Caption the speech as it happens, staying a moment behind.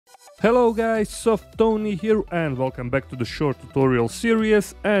Hello guys, Softoni here and welcome back to the short tutorial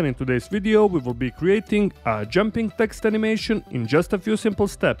series, and in today's video we will be creating a jumping text animation in just a few simple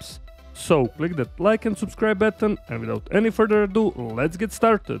steps. So click that like and subscribe button, and without any further ado, let's get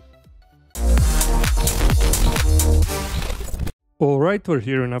started. Alright, we're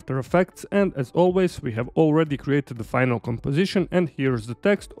here in After Effects, and as always we have already created the final composition, and here's the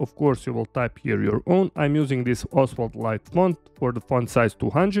text. Of course you will type here your own. I'm using this Oswald Light font for the font size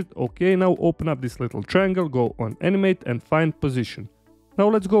 200. Okay, now open up this little triangle, go on Animate and find Position. Now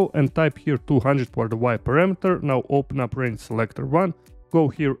let's go and type here 200 for the Y parameter. Now open up Range Selector 1, go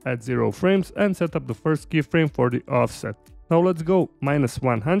here at 0 frames and set up the first keyframe for the offset. Now let's go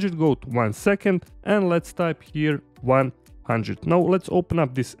 -100, go to 1 second and let's type here 100. Now let's open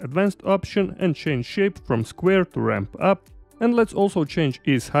up this advanced option and change shape from square to ramp up, and let's also change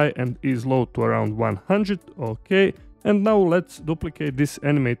ease high and ease low to around 100. Okay, and now let's duplicate this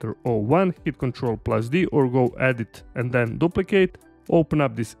Animator 01, hit Ctrl+D or go edit and then duplicate. Open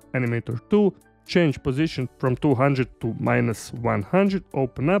up this Animator 2, change position from 200 to -100,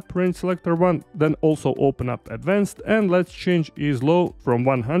 open up Range Selector 1, then also open up advanced and let's change ease low from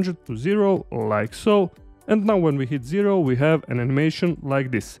 100 to 0 like so. And now when we hit 0 we have an animation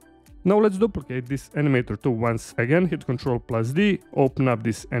like this. Now let's duplicate this Animator 2 once again, hit Ctrl+D, open up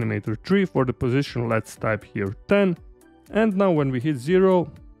this Animator 3, for the position let's type here 10. And now when we hit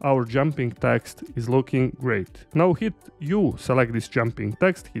 0 our jumping text is looking great. Now hit U, select this jumping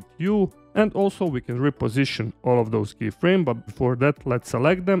text, hit U, and also we can reposition all of those keyframes, but before that let's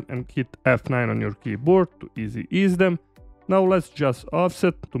select them and hit F9 on your keyboard to easy ease them. Now let's just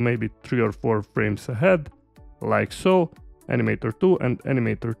offset to maybe 3 or 4 frames ahead, like so. Animator 2 and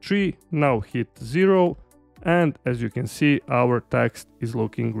Animator 3, now hit 0, and as you can see our text is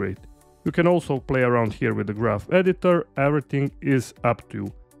looking great. You can also play around here with the graph editor, everything is up to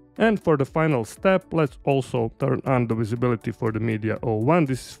you. And for the final step, let's also turn on the visibility for the media 01.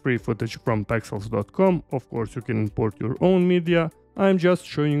 This is free footage from pexels.com. Of course you can import your own media, I'm just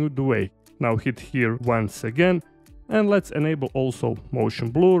showing you the way. Now hit here once again. And let's enable also motion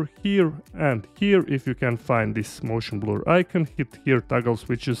blur here and here. If you can find this motion blur icon, hit here toggle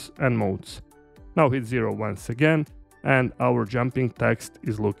switches and modes. Now hit 0 once again and our jumping text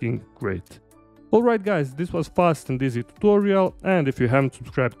is looking great. Alright guys, this was fast and easy tutorial, and if you haven't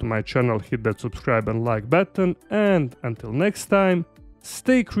subscribed to my channel, hit that subscribe and like button, and until next time,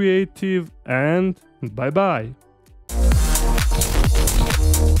 stay creative and bye bye.